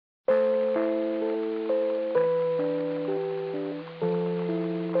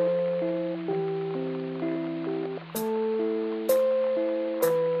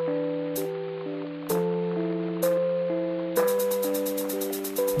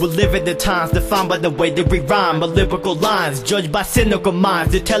We're living the times defined by the way that we rhyme. My lyrical lines judged by cynical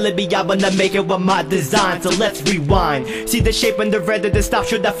minds. They're telling me I wanna make it with my design. So let's rewind. See the shape and the red of the stop.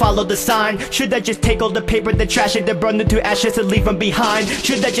 Should I follow the sign? Should I just take all the paper, the trash it, then burn it to ashes and leave them behind?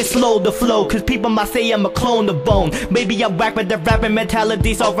 Should I just slow the flow? Cause people might say I'm a clone of Bone. Maybe I'm whack, but the rapping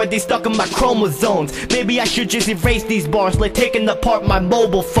mentality's already stuck in my chromosomes. Maybe I should just erase these bars like taking apart my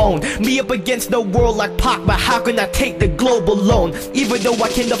mobile phone. Me up against the world like Pac, but how can I take the global loan? Even though I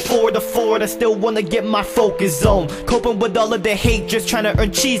can afford, I still wanna get my focus on. Coping with all of the hate, just trying to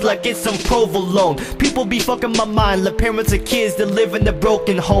earn cheese like it's some provolone. People be fucking my mind, like parents of kids that live in a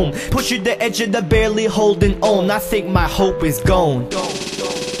broken home. Push you to the edge of the barely holding on. I think my hope is gone. If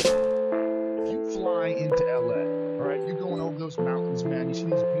you fly into LA, alright, you're going over those mountains, man, you see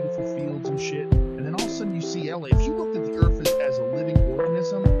these beautiful fields and shit, and then all of a sudden you see LA. If you looked at the earth as a living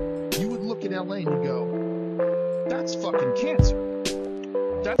organism, you would look at LA and you go, that's fucking cancer.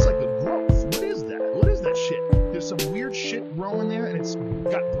 That's like a growth. What is that? What is that shit? There's some weird shit growing there and it's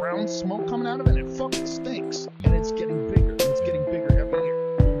got brown smoke coming out of it and it fucking stinks. And it's getting bigger. And it's getting bigger every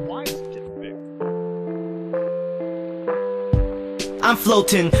year. Why is it getting bigger? I'm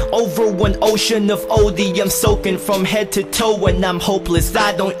floating over an ocean of odium, soaking from head to toe, and I'm hopeless.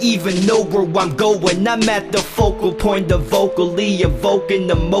 I don't even know where I'm going. I'm at the focal point of vocally evoking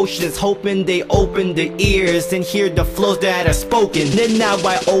emotions, hoping they open their ears and hear the flows that are spoken. Then now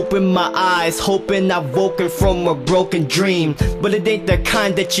I open my eyes, hoping I've woken from a broken dream. But it ain't the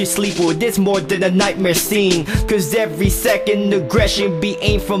kind that you sleep with, it's more than a nightmare scene. Cause every second aggression be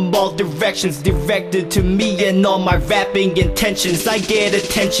aimed from all directions, directed to me and all my rapping intentions. I get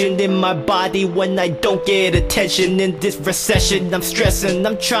attention in my body when I don't get attention. In this recession I'm stressing,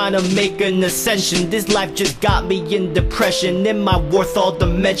 I'm trying to make an ascension. This life just got me in depression. Am I worth all the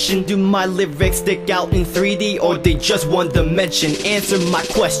mention? Do my lyrics stick out in 3D or they just one dimension? Answer my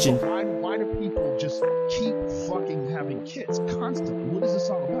question. Why do people just keep fucking having kids constantly? What is this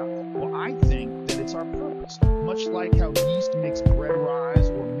all about? Well, I think that it's our purpose. Much like how yeast makes bread rise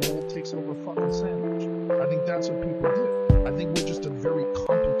or mold takes over a fucking sandwich. I think that's what people do. I think we're just a very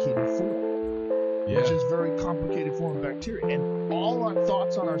complicated form. Which is very complicated form of bacteria. And all our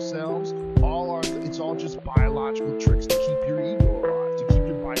thoughts on ourselves, it's all just biological tricks to keep your ego alive, to keep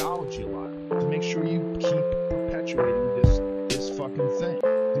your biology alive, to make sure you keep perpetuating this fucking thing,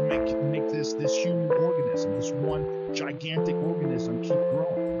 to make this human organism, this one gigantic organism keep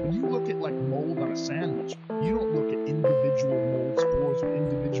growing. When you look at like mold on a sandwich, you don't look at individual mold spores with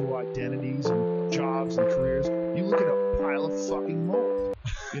individual identities and jobs and careers. You look at a pile of fucking mold,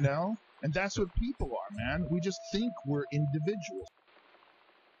 you know? And that's what people are, man. We just think we're individuals.